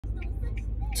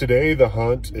Today the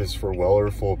hunt is for Weller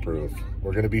Foolproof.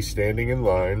 We're going to be standing in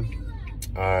line.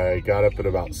 I got up at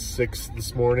about 6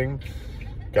 this morning,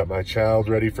 got my child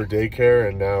ready for daycare,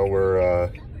 and now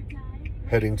we're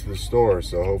heading to the store,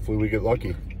 so hopefully we get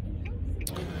lucky.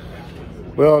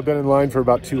 Well, I've been in line for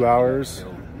about 2 hours.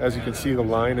 As you can see, the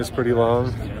line is pretty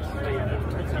long.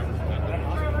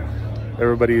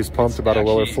 Everybody is pumped about a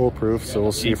Weller Foolproof, so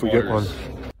we'll see if we get one.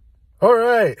 All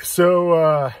right,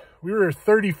 so we were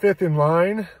 35th in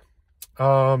line.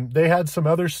 They had some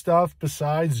other stuff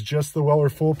besides just the Weller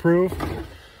Foolproof.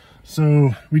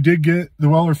 So we did get the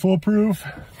Weller Foolproof.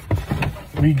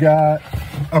 We got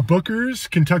a Booker's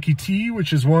Kentucky Tea,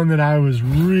 which is one that I was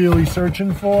really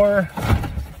searching for.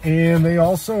 And they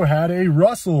also had a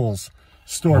Russell's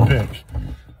store pick.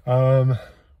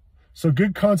 So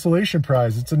good consolation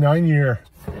prize. It's a 9-year.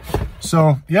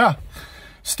 So yeah,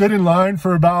 stood in line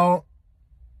for about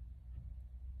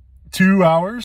 2 hours.